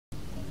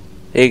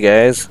Hey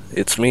guys,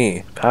 it's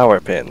me,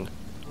 Powerpin.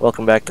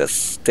 Welcome back to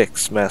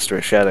Styx, Master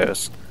of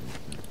Shadows.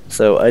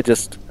 So I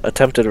just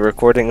attempted a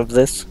recording of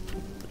this.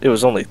 It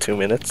was only 2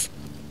 minutes,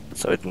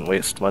 so I didn't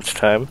waste much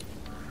time.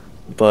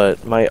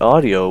 But my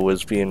audio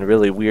was being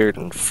really weird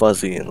and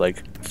fuzzy and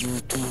like...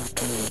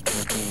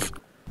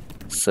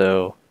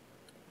 So...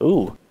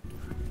 Ooh,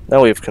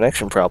 now we have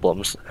connection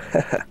problems.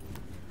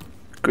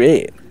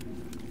 Great.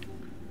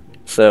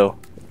 So,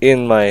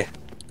 in my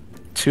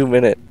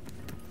 2-minute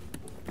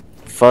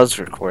fuzz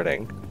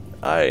recording,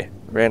 I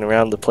ran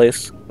around the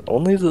place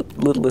only the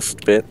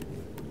littlest bit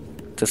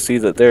to see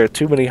that there are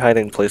too many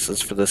hiding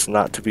places for this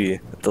not to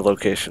be the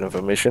location of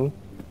a mission.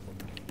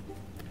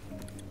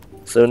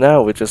 So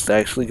now we're just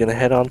actually gonna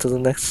head on to the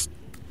next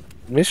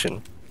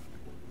mission.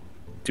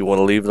 Do you want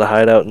to leave the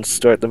hideout and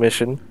start the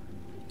mission?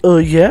 Oh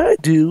yeah, I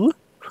do.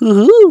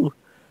 Woohoo!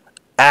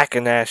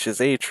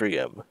 Akanash's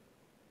Atrium.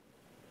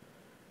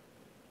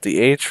 The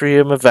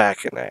Atrium of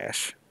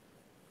Akanash.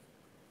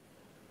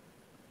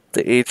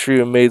 The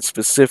atrium made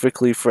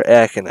specifically for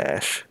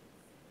Akanash.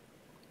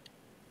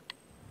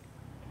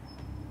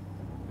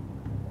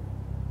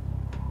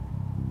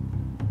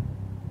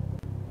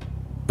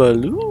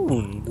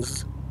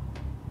 Balloons.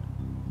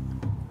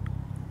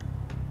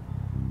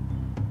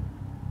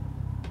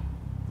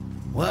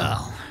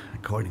 Well,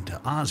 according to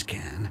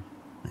Ozcan,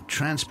 the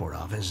transport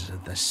office is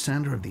at the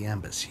center of the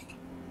embassy.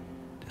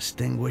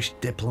 Distinguished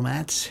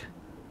diplomats,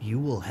 you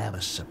will have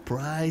a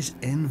surprise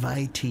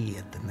invitee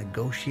at the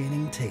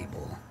negotiating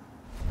table.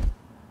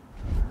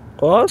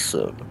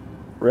 Awesome.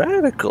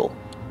 Radical.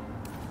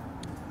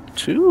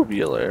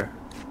 Tubular.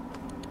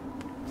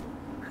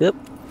 Yep.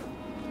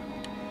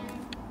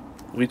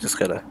 We just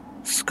gotta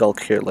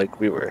skulk here like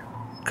we were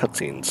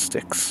cutscene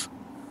Styx.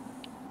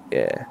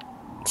 Yeah.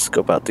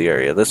 Scope out the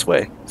area this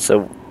way.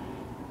 So,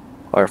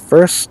 our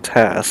first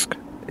task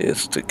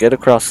is to get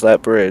across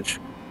that bridge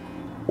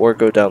or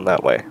go down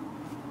that way.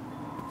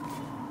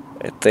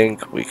 I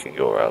think we can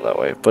go around that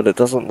way, but it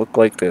doesn't look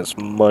like there's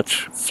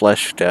much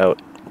fleshed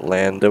out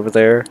land over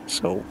there,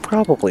 so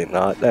probably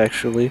not,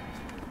 actually.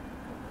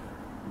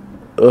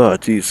 Oh,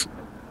 jeez.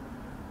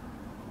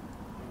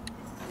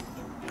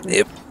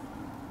 Yep.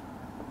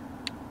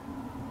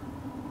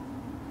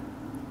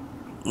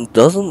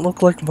 Doesn't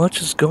look like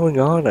much is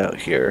going on out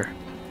here,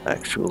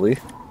 actually.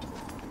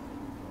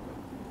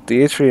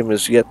 The atrium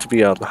is yet to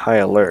be on high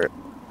alert,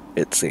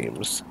 it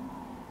seems.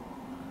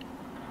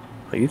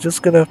 Are you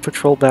just gonna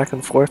patrol back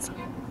and forth?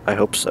 I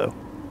hope so.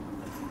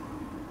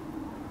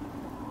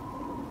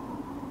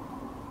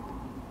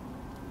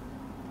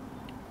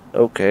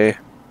 Okay.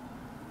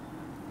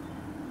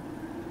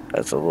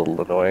 That's a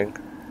little annoying.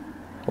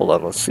 Hold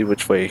on, let's see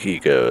which way he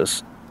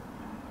goes.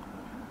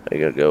 Are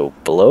you gonna go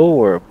below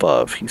or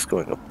above? He's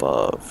going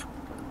above.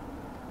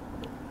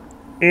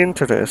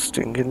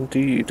 Interesting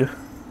indeed.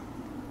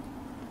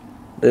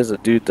 There's a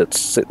dude that's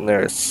sitting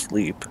there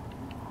asleep.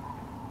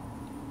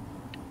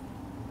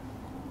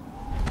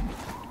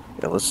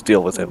 Yeah, let's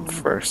deal with him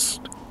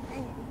first.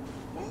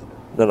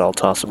 Then I'll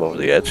toss him over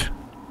the edge.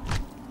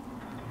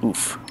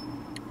 Oof.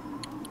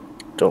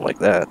 Don't like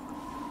that.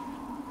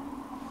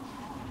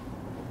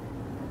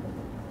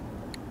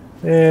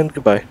 And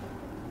goodbye.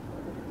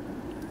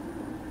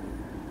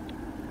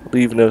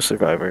 Leave no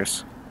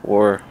survivors.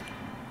 Or,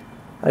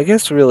 I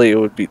guess really it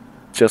would be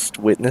just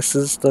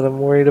witnesses that I'm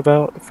worried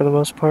about for the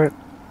most part.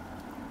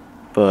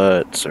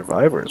 But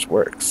survivors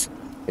works,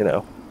 you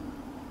know.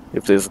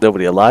 If there's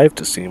nobody alive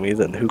to see me,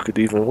 then who could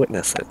even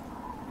witness it?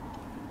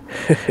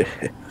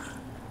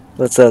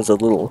 That sounds a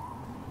little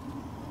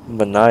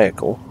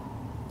maniacal,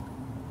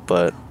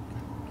 but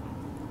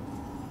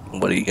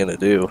what are you gonna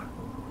do?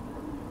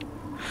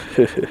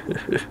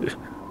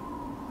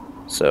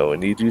 So I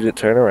need you to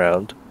turn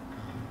around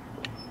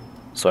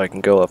so I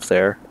can go up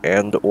there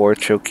and or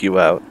choke you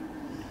out.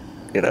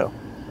 You know.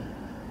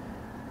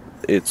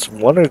 It's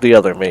one or the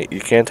other, mate. You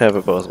can't have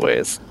it both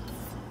ways.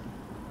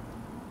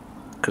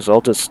 Because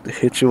I'll just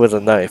hit you with a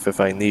knife if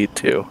I need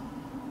to.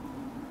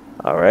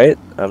 Alright?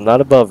 I'm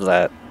not above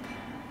that.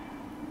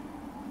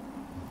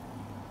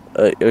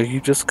 Are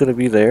you just gonna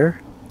be there?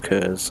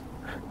 Because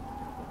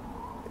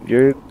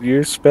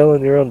you're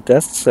spelling your own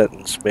death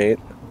sentence, mate.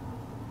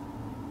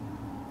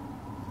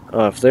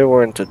 Oh, if there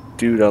weren't a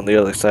dude on the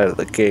other side of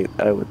the gate,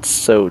 I would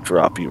so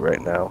drop you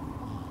right now.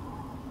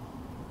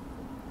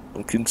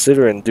 I'm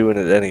considering doing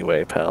it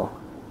anyway, pal.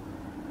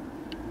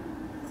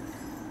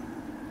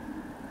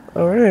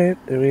 Alright,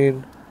 I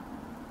mean...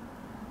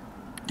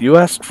 You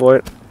asked for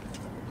it.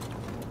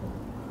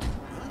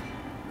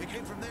 It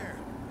came from there.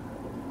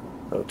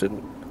 Oh, it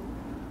didn't.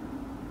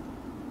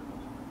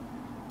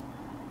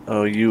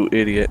 Oh, you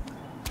idiot.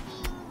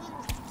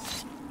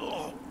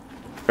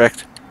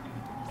 Correct.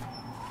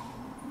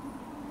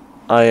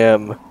 I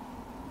am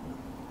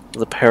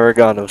the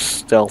paragon of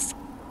stealth.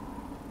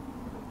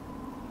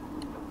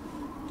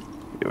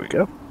 Here we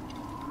go.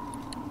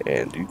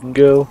 And you can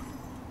go.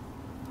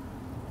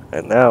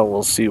 And now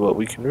we'll see what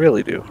we can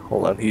really do.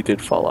 Hold on, he did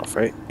fall off,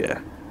 right?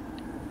 Yeah.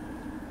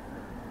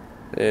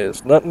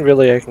 There's nothing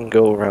really I can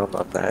go around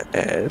on that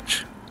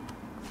edge.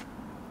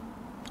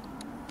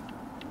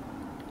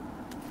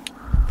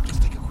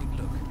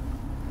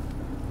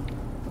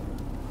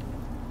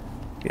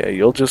 Yeah,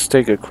 you'll just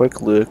take a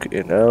quick look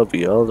and I'll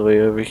be all the way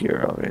over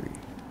here already.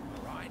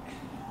 Alright.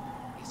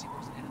 Guess it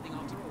wasn't anything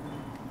after all.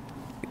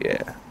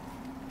 Yeah.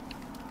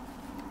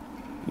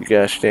 You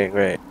gosh dang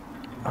right.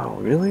 Oh,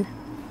 really?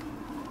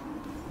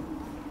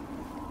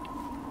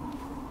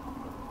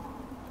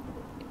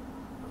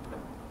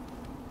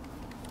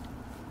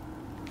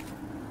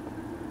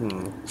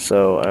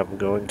 So I'm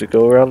going to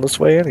go around this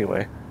way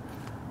anyway.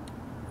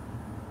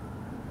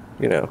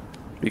 You know,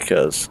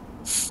 because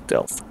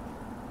stealth.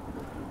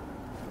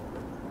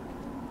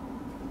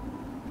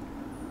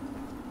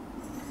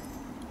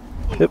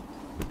 Yep.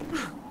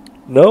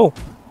 No,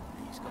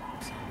 He's got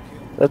himself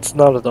killed. that's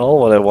not at all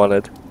what I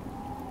wanted.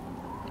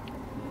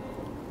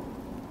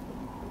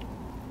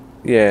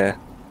 Yeah.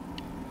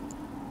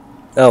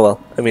 Oh well,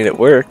 I mean it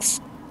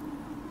works.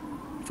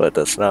 But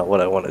that's not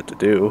what I wanted to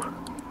do.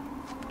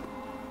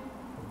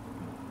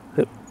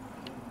 Yep.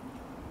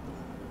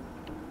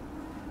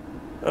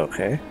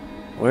 Okay.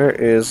 Where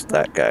is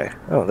that guy?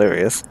 Oh, there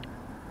he is.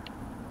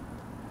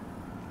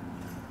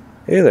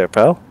 Hey there,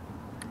 pal.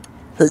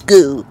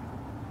 Go.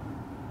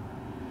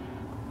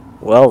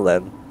 Well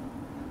then.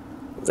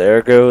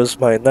 There goes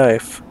my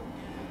knife.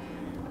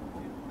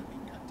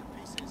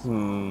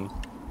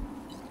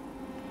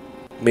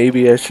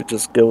 Maybe I should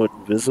just go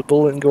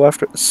invisible and go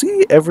after.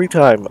 See, every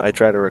time I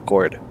try to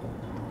record,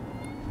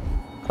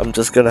 I'm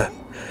just gonna.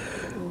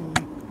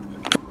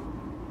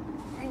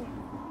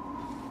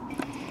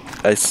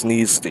 I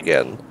sneezed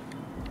again,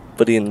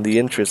 but in the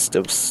interest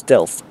of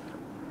stealth,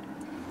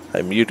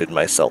 I muted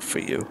myself for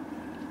you.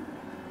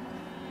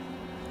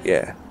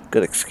 Yeah,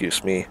 good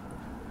excuse me.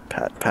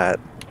 Pat, pat.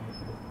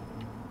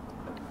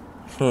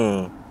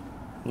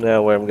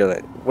 Now where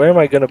am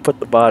I gonna put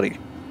the body?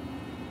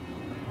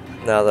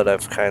 Now that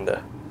I've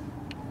kinda,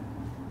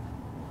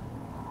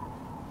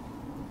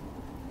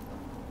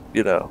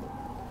 you know,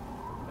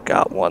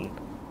 got one.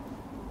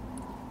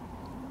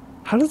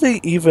 How do they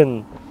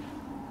even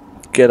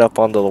get up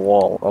onto the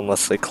wall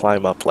unless they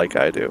climb up like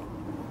I do?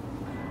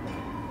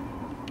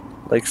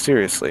 Like,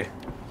 seriously.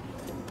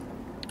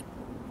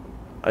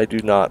 I do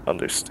not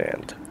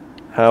understand.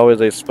 How are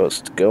they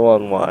supposed to go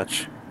on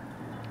watch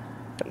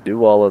and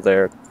do all of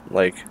their,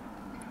 like,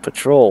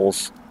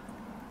 patrols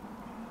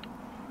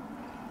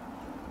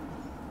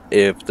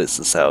if this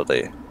is how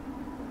they,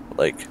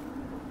 like,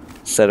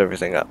 set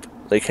everything up?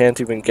 They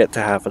can't even get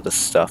to half of this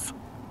stuff.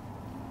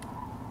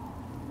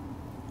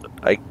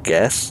 I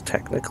guess,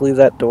 technically,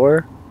 that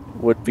door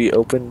would be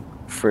open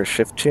for a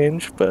shift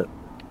change, but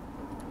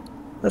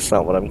that's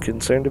not what I'm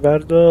concerned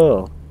about at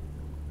all.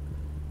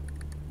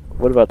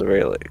 What about the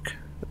relic?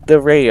 The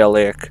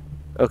relic.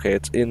 Okay,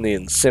 it's in the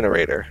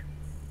incinerator.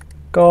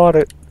 Got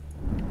it.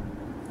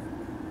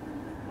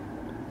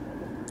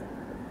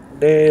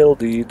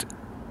 Nailed it.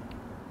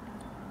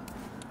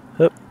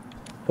 Hup,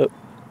 hup,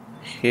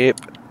 hip.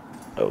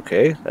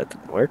 Okay, that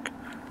didn't work.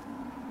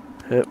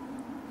 Hup.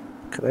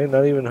 Can I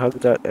not even hug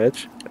that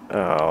edge?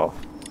 Oh,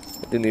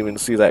 I didn't even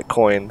see that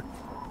coin.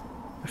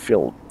 I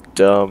feel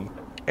dumb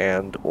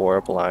and or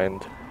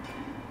blind.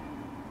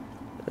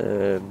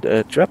 And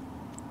drop.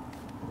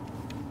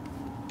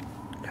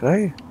 Can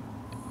I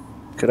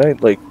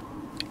like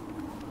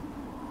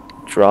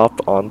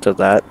drop onto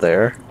that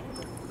there?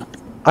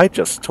 I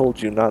just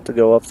told you not to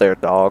go up there,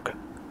 dog.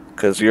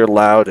 'Cause you're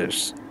loud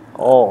as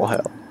all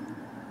hell.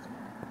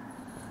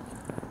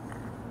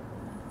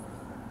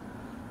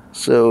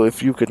 So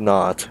if you could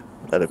not,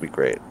 that'd be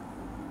great.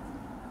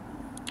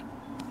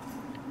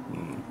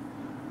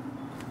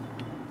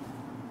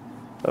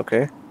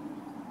 Okay.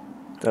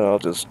 Then I'll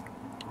just...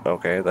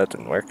 Okay, that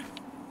didn't work.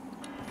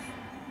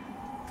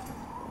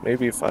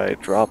 Maybe if I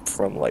drop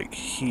from, like,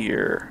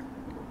 here.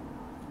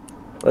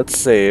 Let's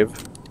save.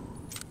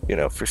 You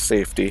know, for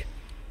safety.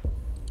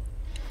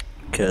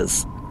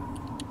 Because...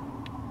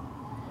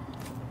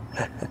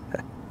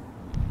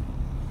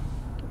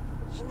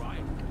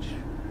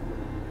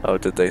 Oh,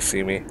 did they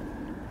see me?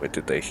 Or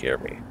did they hear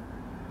me?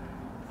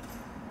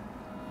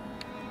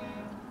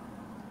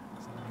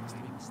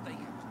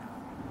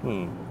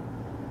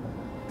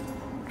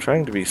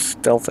 Trying to be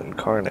stealth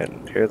incarnate,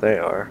 and here they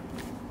are.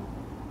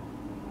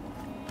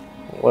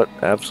 What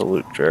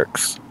absolute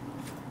jerks.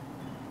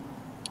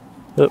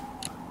 Oop.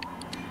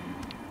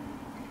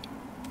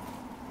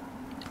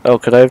 Oh,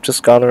 could I have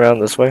just gone around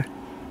this way?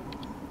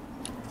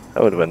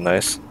 That would have been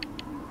nice.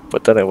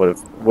 But then I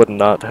would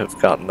not have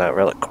gotten that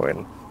relic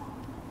coin.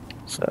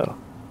 So.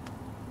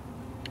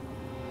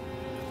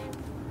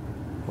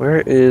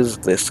 Where is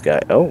this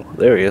guy? Oh,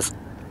 there he is.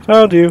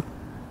 Found you!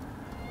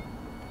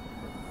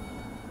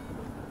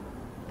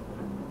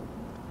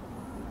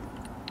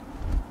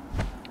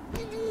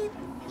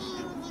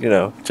 You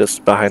know,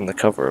 just behind the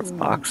cover of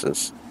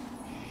boxes.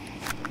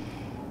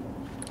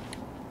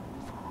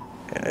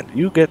 And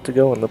you get to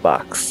go in the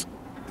box.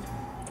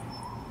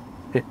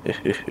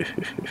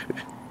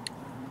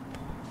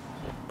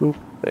 Boop,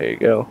 there you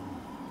go.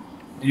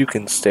 You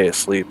can stay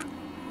asleep.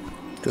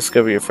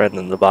 Discover your friend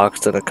in the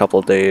box in a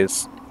couple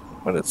days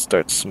when it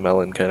starts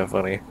smelling kind of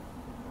funny.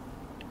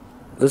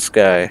 This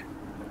guy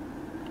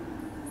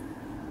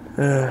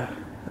I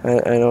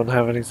don't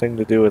have anything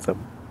to do with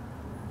him.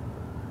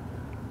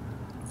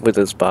 With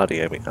his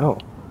body, I mean. Oh.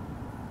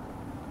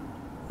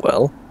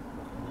 Well,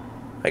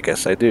 I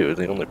guess I do.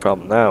 The only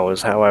problem now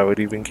is how I would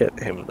even get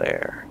him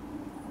there.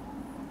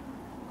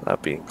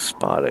 Without being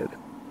spotted.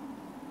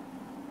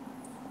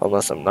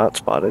 Unless I'm not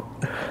spotted.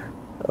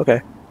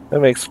 Okay, that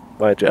makes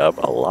my job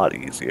a lot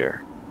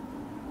easier.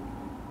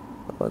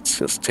 Let's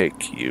just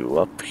take you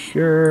up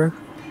here.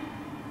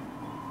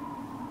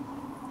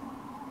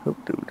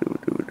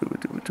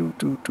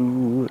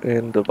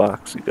 And the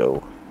box you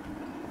go.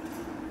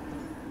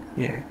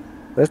 Yeah,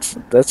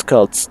 that's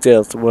called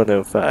Stealth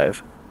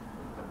 105.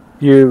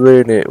 You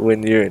learn it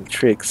when you're in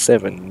Trig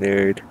 7,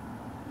 nerd.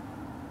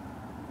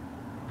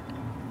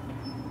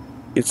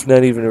 It's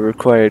not even a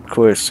required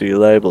course, so you're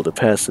liable to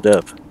pass it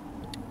up.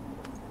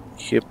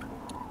 Yep.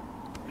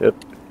 Yep.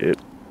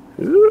 Yep.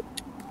 Ooh.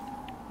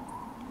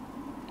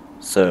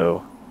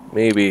 So,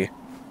 maybe...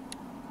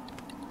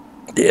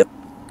 Yep.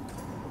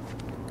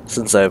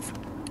 Since I've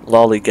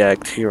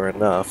lollygagged here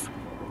enough,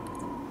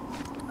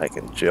 I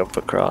can jump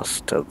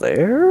across to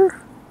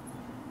there?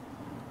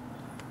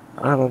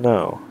 I don't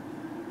know.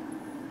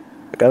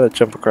 I gotta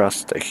jump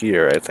across to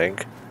here, I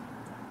think.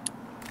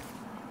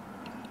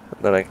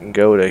 And then I can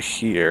go to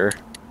here.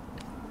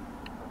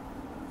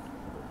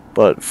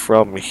 But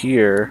from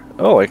here...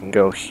 Oh, I can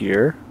go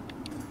here.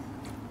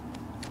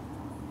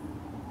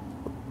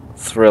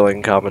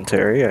 Thrilling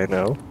commentary, I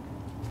know.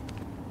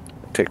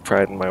 I take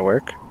pride in my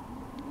work.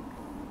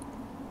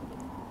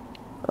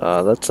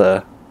 That's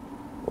a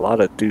lot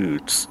of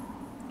dudes.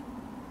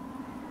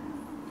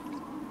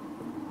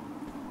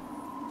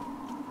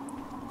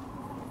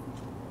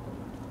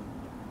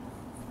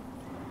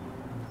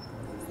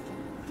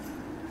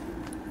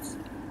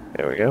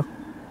 There we go.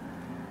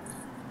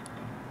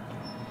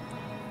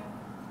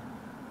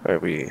 Are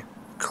we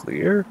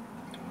clear?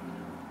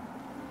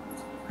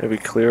 Have we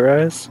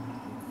clear eyes?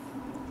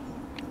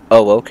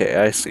 Oh, okay,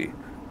 I see.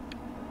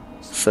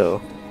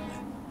 So,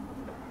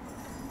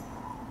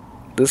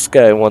 this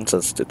guy wants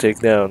us to take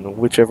down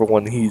whichever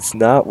one he's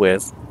not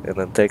with, and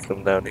then take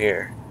them down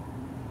here.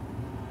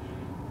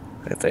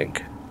 I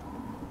think.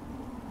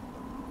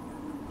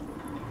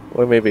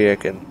 Or maybe I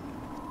can...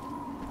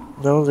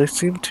 No, they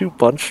seem too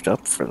bunched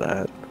up for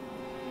that.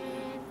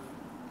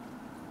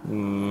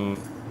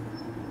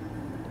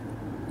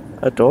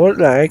 I don't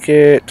like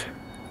it.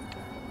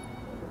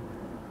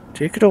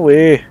 Take it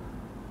away.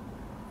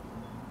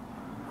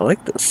 I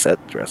like the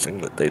set dressing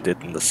that they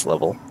did in this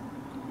level.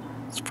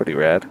 It's pretty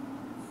rad.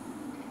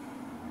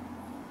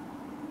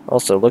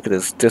 Also, look at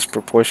his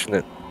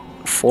disproportionate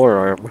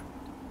forearm.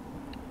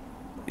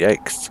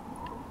 Yikes.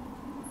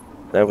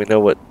 Now we know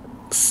what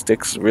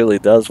Styx really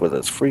does with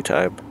his free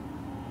time.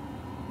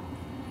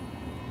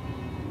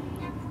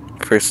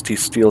 First he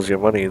steals your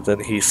money, then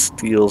he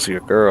steals your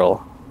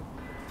girl.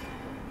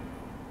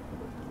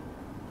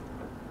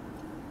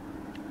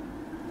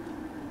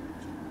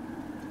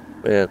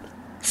 Man,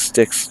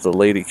 Styx the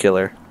lady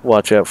killer.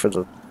 Watch out for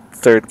the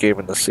third game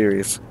in the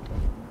series.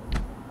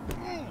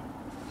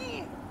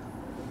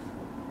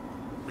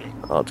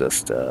 I'll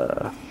just,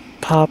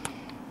 pop.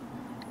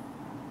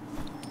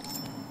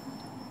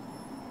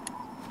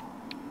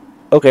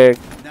 Okay.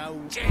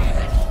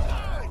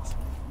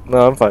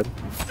 No, I'm fine.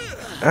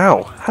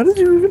 Ow, how did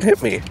you even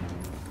hit me?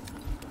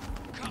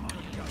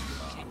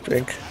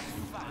 Drink.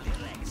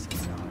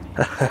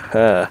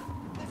 Hahaha.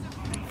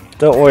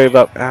 Don't worry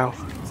about, ow.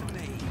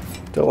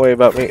 Don't worry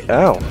about me,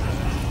 ow.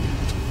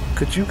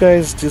 Could you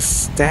guys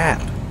just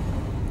stab?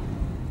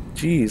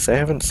 Jeez, I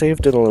haven't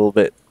saved in a little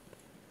bit.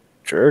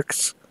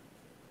 Jerks.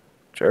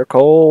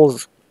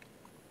 Jerkholes.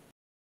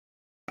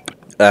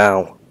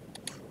 Ow.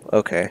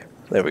 Okay,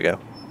 there we go.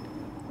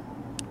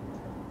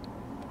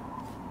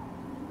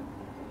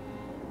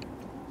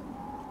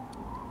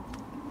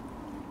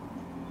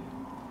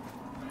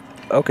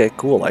 Okay,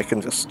 cool, I can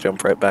just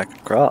jump right back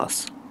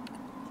across.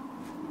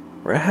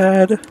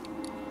 Rad.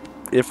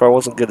 If I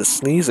wasn't gonna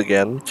sneeze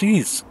again,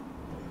 jeez.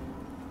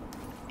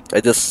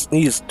 I just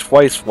sneezed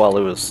twice while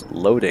it was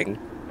loading.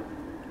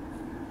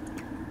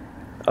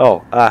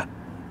 Oh, ah.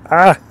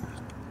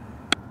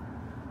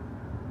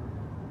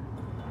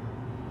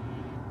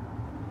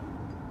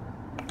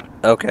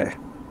 Okay.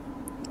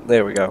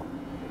 There we go.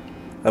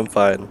 I'm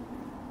fine.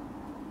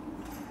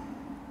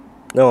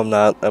 No, I'm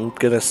not. I'm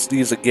gonna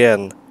sneeze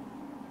again.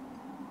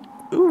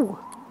 Ooh.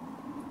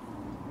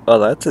 Oh,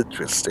 that's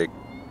interesting.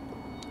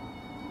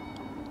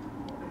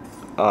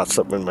 Ah,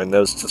 something in my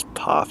nose just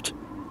popped.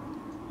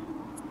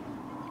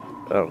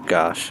 Oh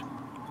gosh.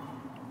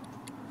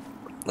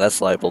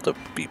 That's liable to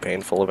be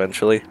painful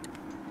eventually.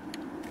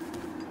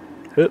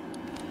 Hip.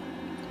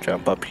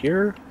 Jump up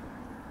here.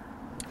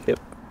 Hip.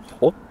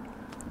 Whoop.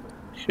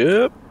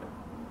 Hip.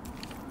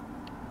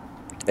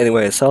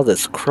 Anyway, I saw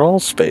this crawl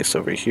space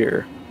over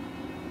here.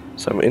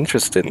 So I'm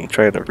interested in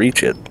trying to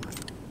reach it.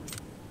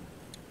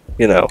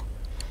 You know.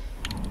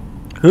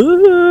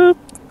 Hip.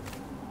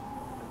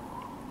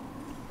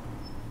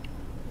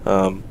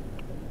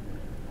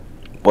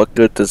 What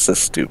good does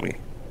this do me?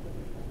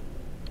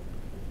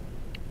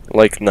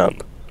 Like none.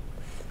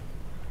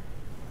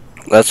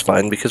 That's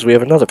fine because we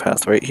have another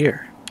path right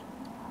here.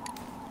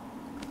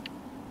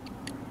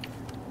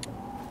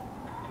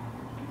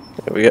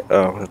 There we go.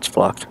 Oh, it's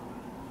blocked.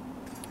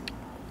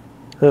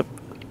 Yep.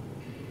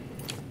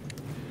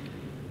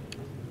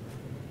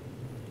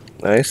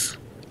 Nice.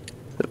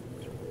 Yep.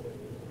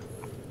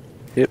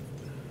 Yep.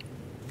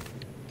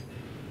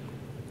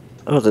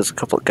 Oh, there's a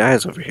couple of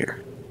guys over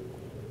here.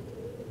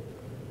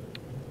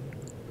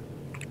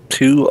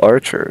 2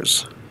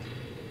 archers.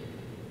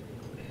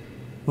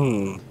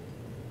 And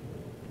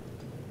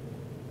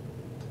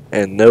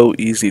no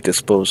easy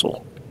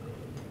disposal.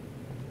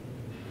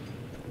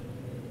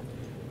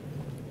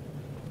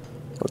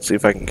 Let's see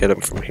if I can get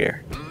him from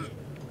here.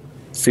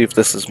 See if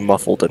this is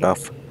muffled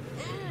enough.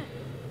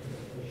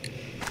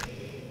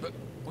 But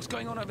what's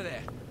going on over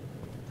there?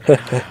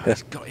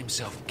 He's got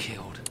himself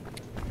killed.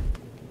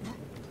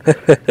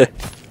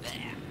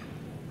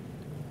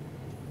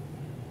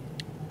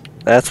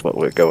 That's what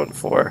we're going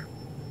for.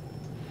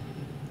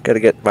 Gotta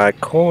get my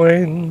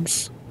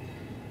coins.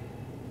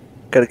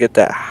 Gotta get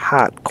that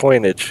hot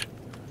coinage.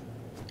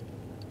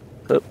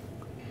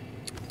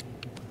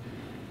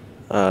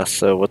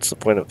 So what's the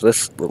point of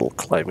this little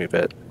climby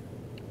bit?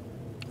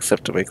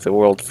 Except to make the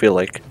world feel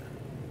like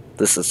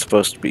this is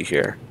supposed to be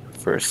here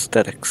for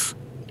aesthetics.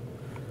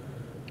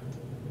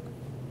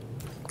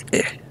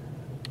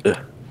 Ugh.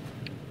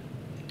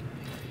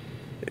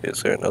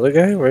 Is there another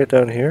guy right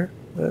down here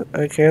that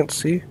I can't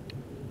see?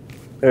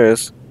 There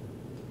is.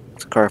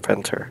 It's a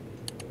carpenter.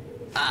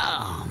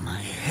 Oh, my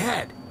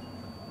head.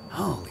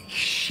 Holy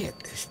shit,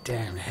 this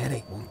damn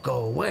headache won't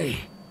go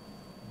away.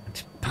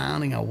 It's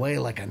pounding away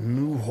like a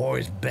new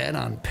whore's bed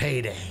on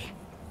payday.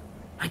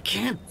 I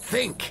can't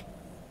think.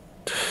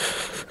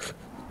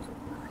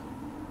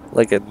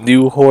 Like a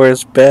new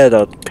whore's bed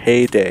on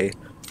payday.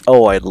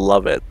 Oh, I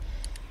love it.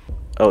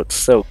 Oh, it's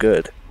so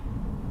good.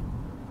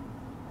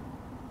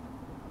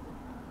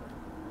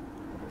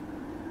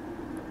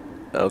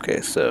 Okay,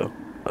 so...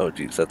 Oh,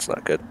 geez, that's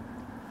not good.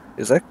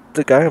 Is that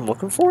the guy I'm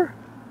looking for?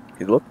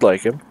 He looked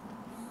like him.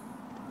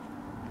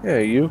 Yeah,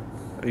 are you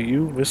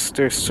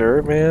Mr.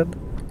 Sir, man?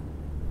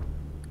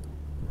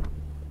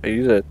 Are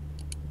you the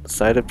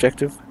side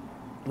objective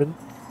man?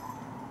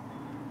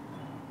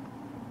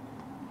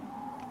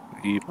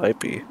 He might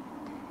be.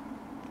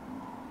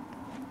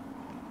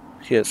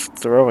 He has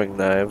throwing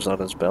knives on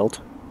his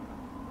belt.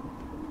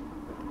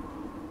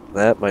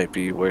 That might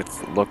be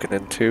worth looking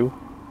into.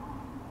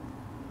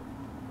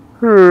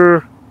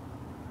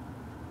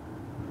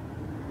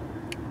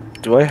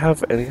 Do I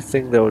have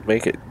anything that would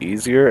make it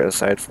easier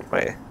aside from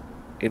my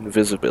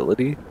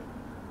invisibility?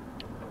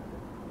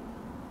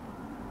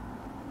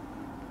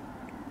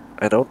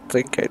 I don't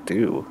think I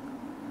do.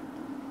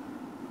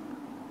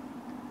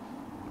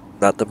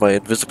 Not that my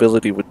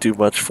invisibility would do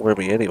much for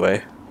me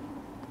anyway.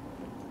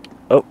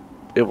 Oh,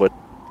 it would.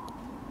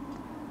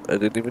 I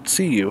didn't even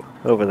see you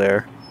over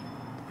there.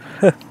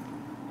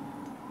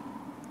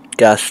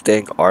 Gosh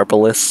dang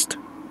arbalist.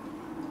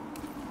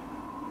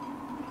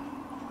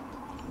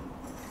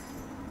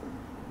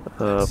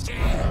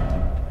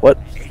 What?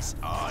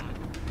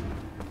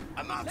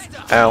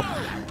 Ow.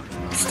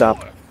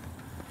 Stop.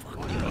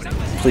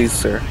 Please,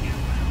 sir.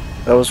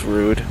 That was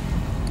rude.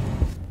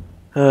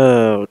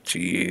 Oh,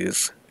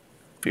 jeez.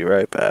 Be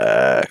right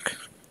back.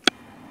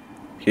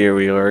 Here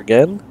we are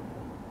again.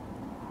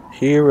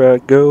 Here I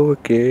go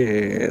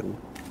again.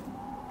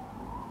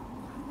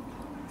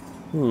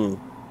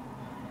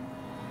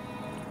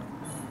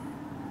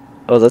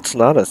 Oh, that's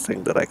not a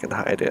thing that I can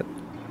hide in.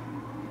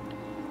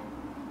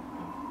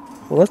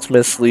 Well, that's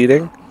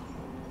misleading.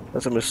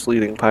 That's a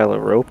misleading pile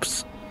of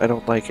ropes. I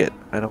don't like it.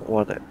 I don't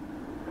want it.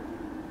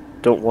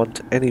 Don't want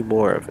any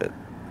more of it.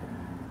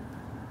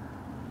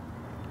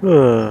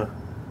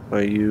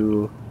 Are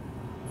you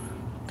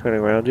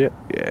turning around yet?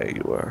 Yeah,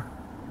 you are.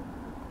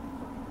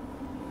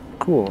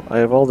 Cool. I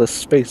have all this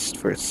space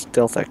for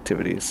stealth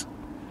activities.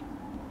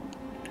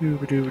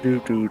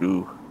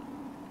 Doo-ba-doo-ba-doo-doo-doo.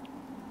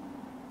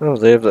 Oh,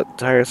 they have that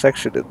entire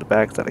section in the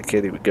back that I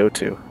can't even go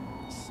to.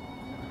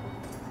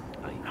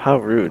 How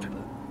rude.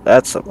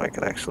 That's something I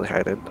can actually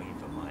hide in.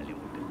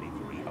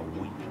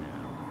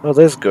 Oh,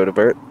 there's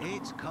Godebert.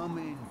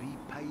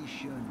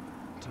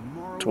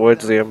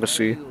 Towards the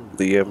embassy,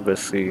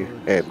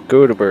 and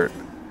Godebert.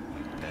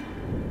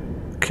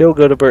 Kill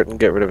Godebert and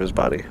get rid of his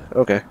body.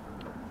 Okay.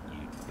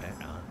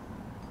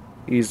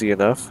 Easy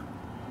enough.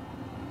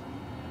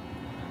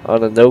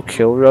 On a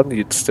no-kill run,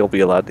 you'd still be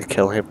allowed to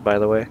kill him, by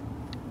the way.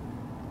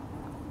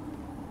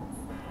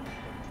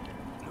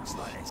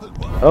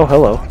 Oh,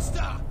 hello.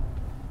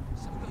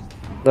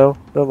 No,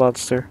 no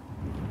monster.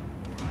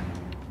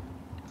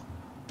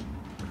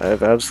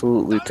 I've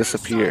absolutely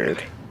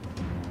disappeared.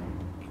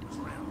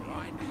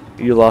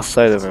 You lost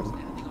sight of him.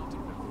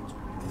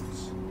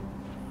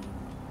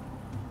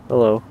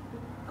 Hello.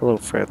 Hello,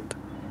 friend.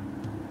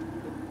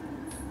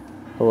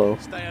 Hello.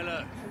 Stay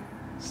alert.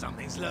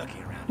 Something's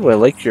lurking around. Ooh, I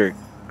like your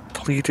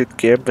pleated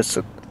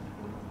gambeson.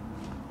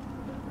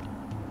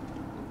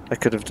 I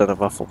could have done a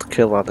muffled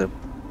kill on him.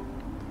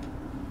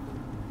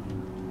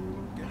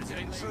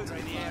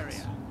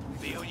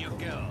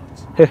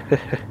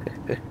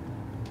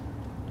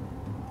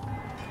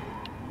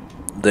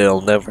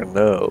 They'll never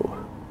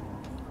know.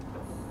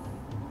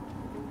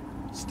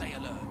 Stay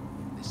alert.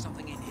 There's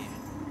something in here.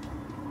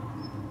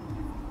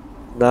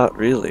 Not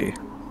really.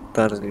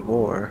 Not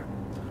anymore.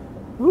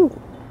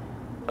 Ooh.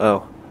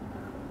 Oh.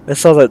 I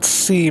saw that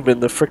seam in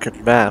the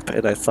frickin' map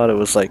and I thought it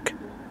was like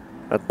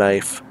a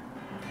knife.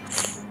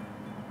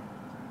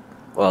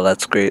 Well,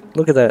 that's great.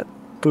 Look at that.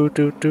 Boo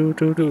doo doo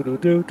doo doo doo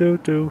doo doo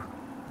doo.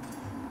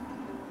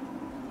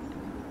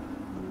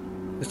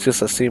 It's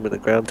just a seam in the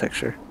ground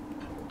texture.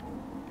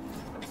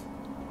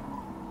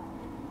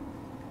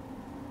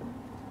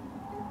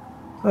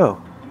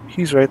 Oh,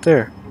 he's right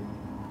there.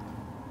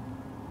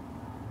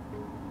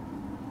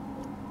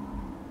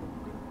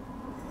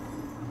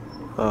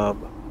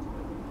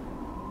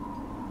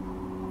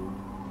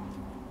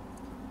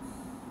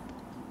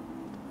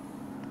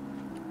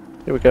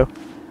 Here we go.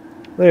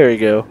 There you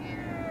go.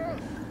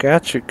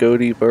 Gotcha,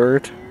 goatee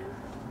bird.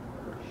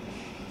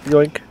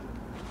 Yoink.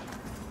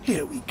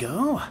 Here we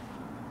go.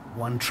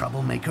 One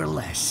troublemaker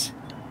less.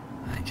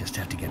 I just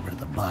have to get rid of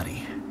the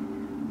body.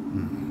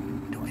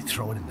 Do I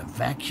throw it in the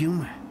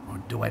vacuum, or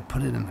do I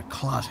put it in the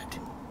closet?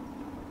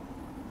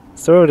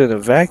 Throw it in a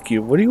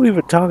vacuum? What are you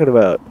even talking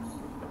about?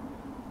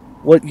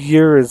 What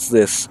year is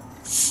this?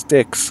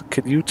 Styx,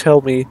 can you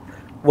tell me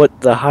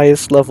what the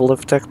highest level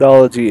of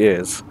technology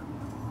is?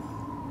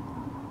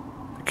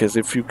 Because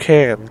if you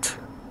can't,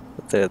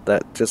 then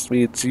that just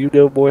means you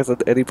know more than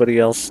anybody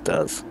else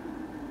does.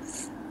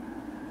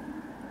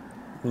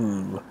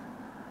 Is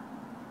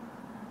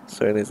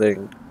there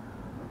anything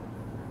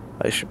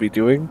I should be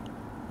doing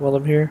while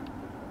I'm here?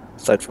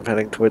 Aside from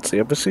heading towards the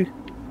embassy?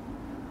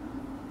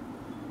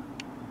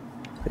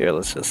 Here,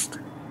 let's just...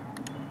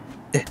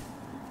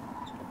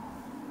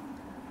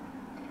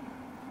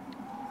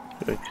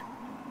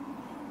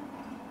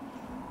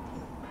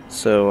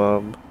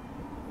 So,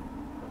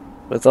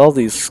 with all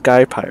these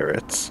sky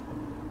pirates,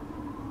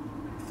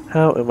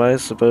 how am I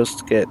supposed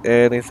to get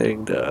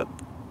anything done?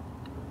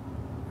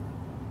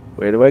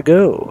 Where do I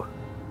go?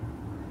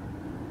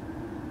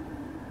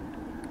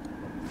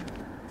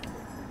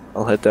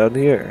 I'll head down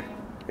here.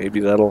 Maybe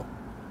that'll...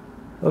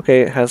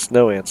 Okay, it has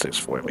no answers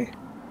for me.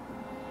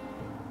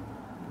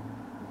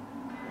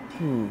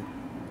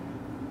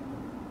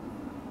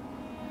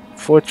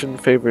 Fortune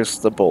favors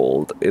the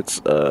bold.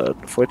 It's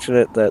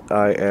unfortunate that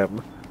I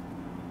am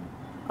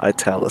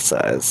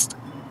italicized.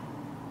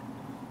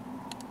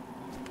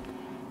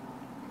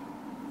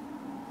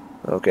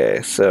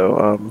 Okay,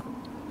 so,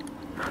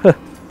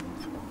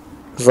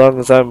 as long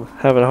as I'm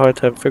having a hard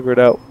time figuring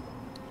out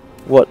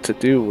what to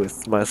do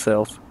with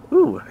myself.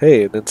 Ooh,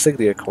 hey, an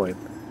insignia coin.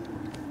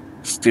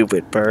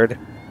 Stupid bird.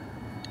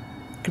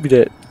 Give me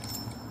that.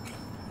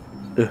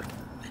 Ugh.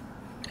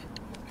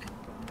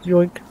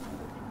 Yoink.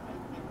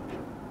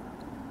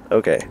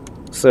 Okay,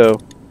 so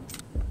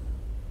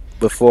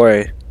before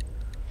I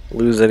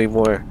lose any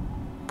more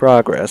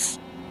progress,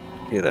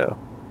 you know,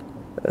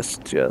 let's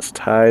just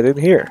hide in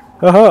here.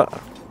 Haha!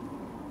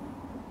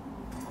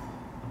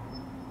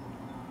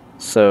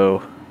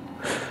 So,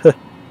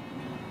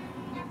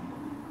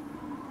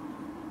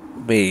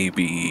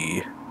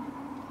 maybe,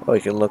 well, I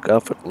can look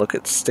up and look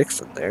at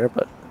Styx in there,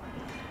 but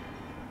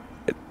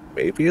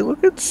maybe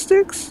look at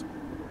Styx?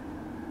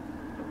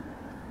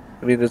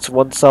 I mean, it's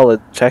one solid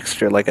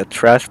texture like a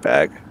trash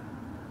bag.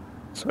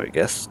 So I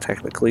guess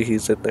technically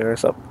he's in there or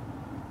something.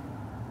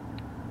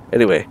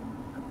 Anyway,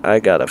 I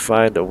gotta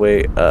find a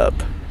way up.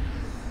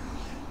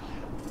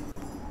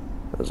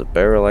 There's a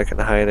barrel I can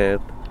hide in.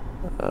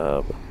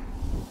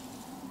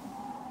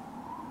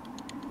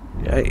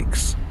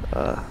 Yikes.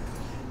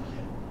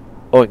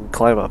 Oh, I can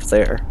climb up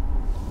there.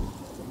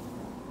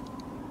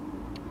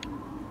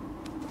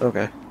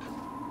 Okay.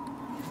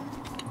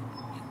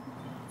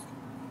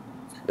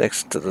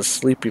 Next to the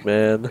sleepy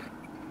man.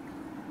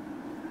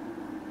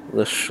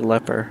 The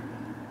schlepper.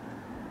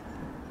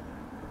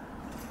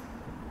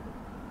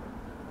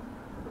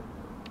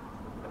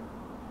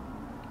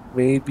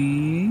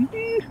 Maybe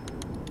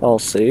I'll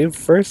save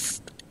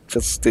first,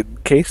 just in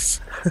case.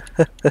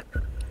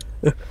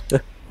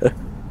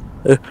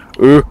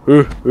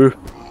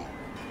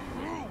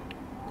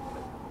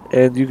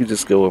 And you can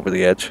just go over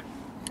the edge.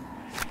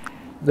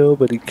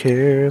 Nobody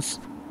cares.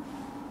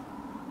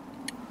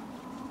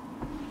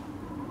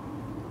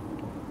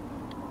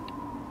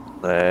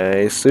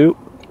 Nice suit.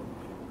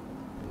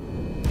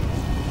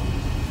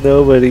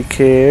 Nobody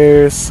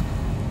cares.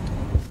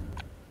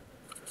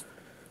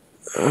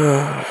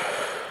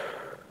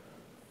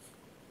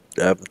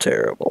 I'm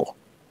terrible.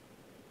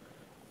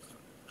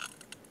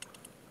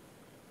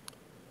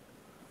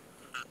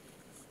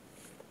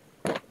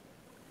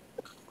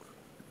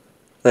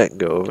 That can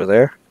go over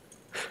there.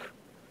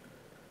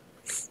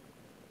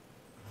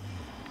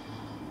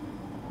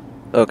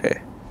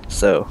 Okay,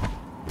 so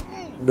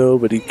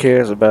nobody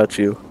cares about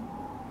you.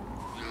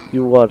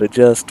 You want to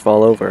just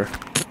fall over.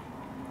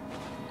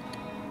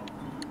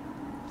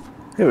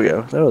 Here we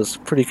go. That was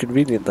pretty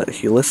convenient that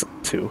he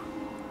listened to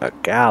a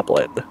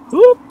goblin.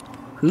 Whoop,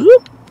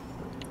 whoop,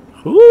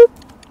 whoop,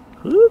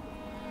 whoop.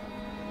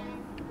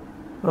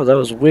 Oh, that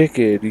was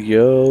wicked,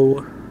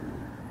 yo.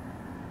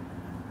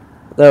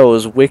 That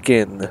was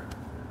wicked.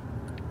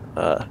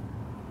 Now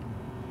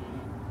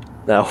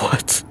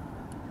what?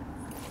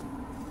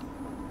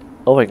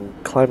 Oh, I can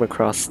climb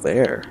across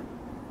there.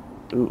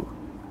 Ooh,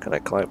 can I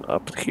climb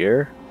up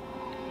here?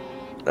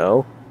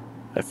 No,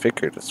 I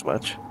figured as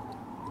much.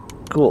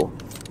 Cool.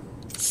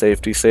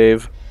 Safety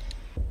save.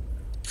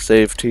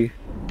 Safety.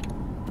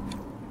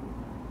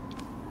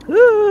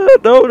 Ah,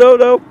 no, no,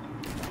 no!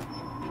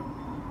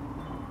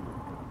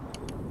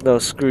 No,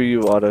 screw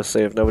you,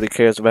 autosave. Nobody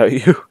cares about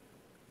you.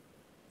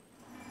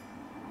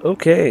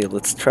 Okay,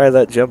 let's try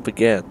that jump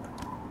again.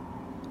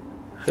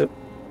 Hup.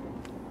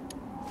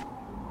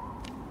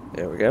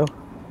 There we go.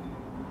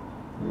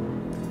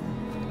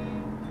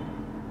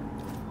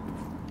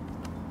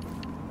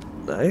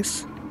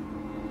 Nice.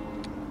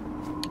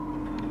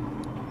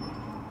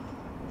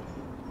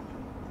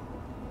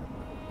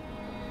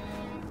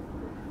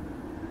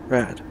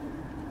 Rad.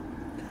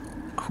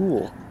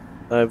 Cool.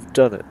 I've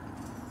done it.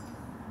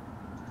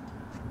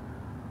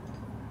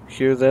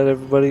 Hear that,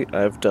 everybody?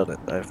 I've done it.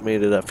 I've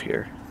made it up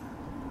here.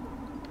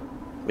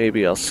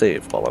 Maybe I'll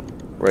save while I'm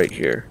right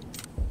here.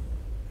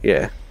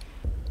 Yeah.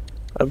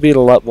 I'm being a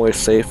lot more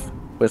safe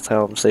with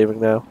how I'm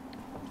saving now.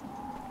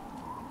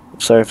 I'm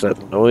sorry if that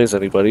annoys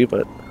anybody,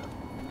 but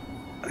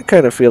I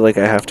kind of feel like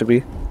I have to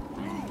be.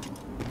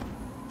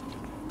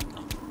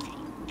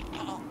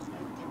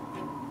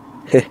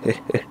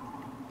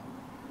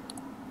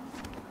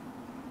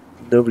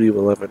 Nobody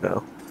will ever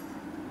know.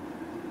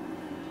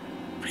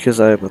 Because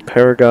I am a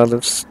paragon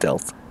of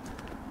stealth.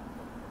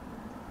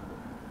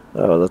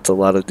 Oh, that's a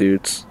lot of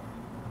dudes.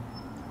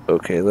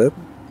 Okay then.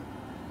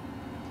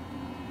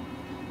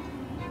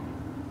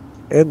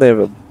 And they have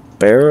a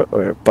barrel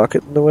or a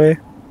bucket in the way.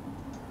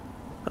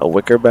 A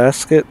wicker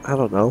basket? I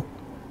don't know.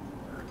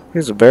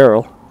 Here's a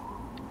barrel.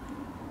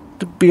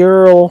 The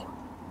barrel!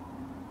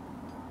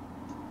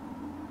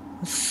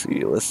 Let's see,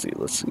 let's see,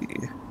 let's see.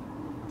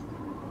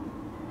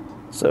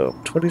 So,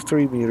 I'm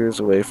 23 meters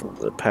away from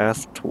the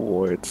path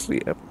towards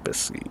the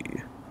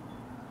embassy.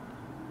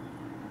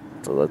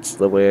 So that's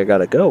the way I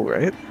gotta go,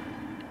 right?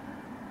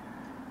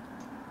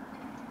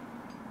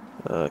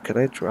 Can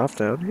I drop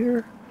down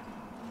here?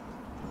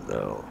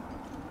 No.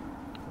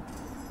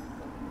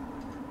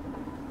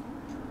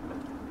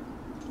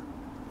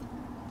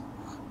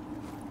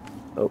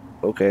 Oh,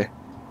 okay.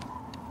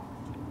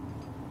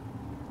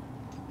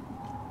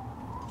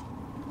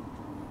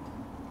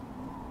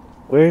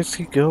 Where's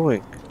he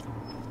going?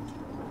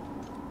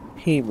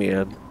 Hey,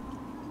 man.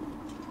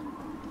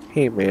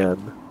 Hey,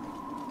 man.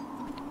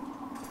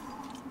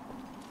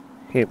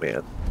 Hey,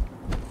 man.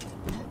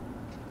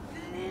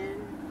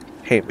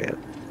 Hey,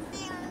 man.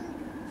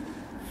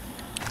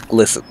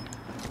 Listen.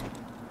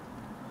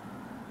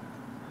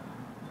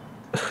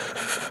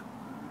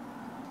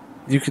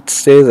 You could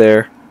stay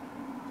there,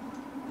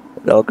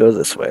 and I'll go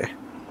this way.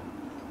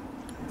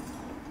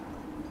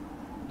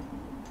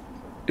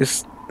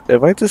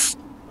 Am I just...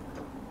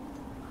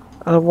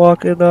 I'm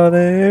walking on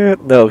air?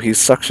 No, he's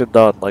suctioned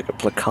on like a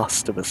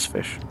plecostomus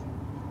fish.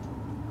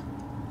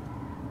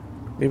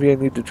 Maybe I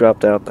need to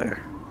drop down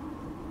there.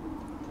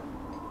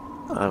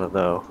 I don't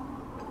know.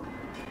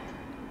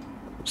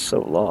 I'm so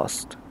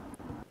lost.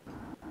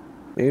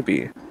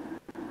 Maybe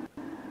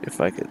if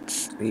I could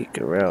sneak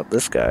around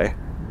this guy.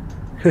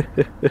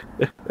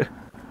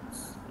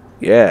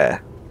 Yeah.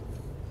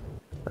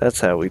 That's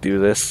how we do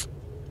this.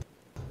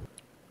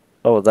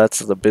 Oh, that's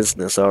the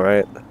business,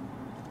 alright.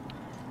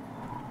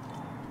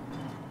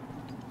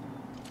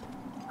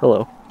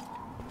 Hello.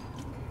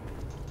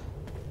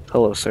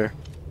 Hello, sir.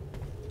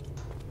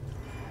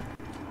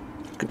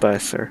 Goodbye,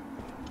 sir.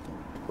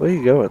 Where are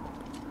you going?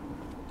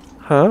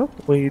 Huh?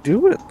 What are you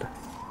doing?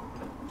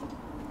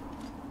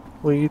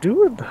 What are you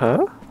doing,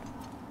 huh?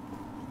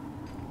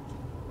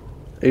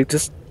 Are you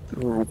just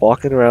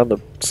walking around the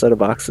set of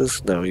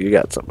boxes? No, you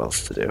got something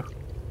else to do.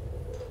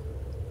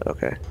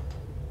 Okay.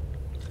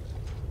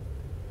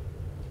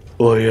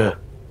 Oh yeah.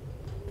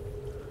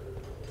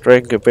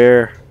 Drank a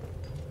bear.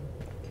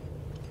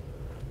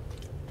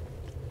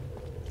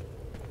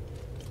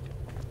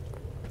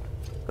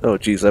 Oh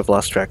geez, I've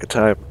lost track of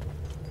time.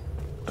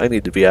 I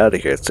need to be out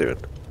of here soon.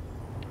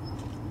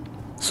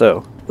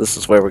 So, this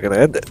is where we're gonna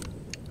end it.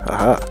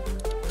 Haha.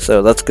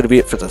 So that's gonna be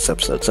it for this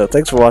episode. So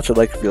thanks for watching.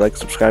 Like if you like,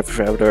 subscribe if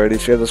you haven't already,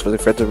 share this with your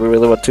friends if you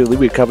really want to. Leave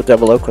me a comment down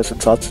below,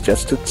 questions, thoughts,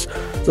 suggestions.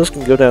 Those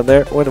can go down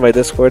there or to my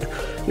Discord.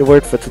 Your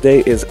word for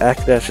today is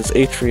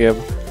ATRIUM.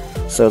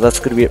 So that's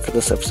gonna be it for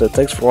this episode.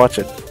 Thanks for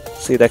watching.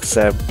 See you next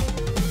time.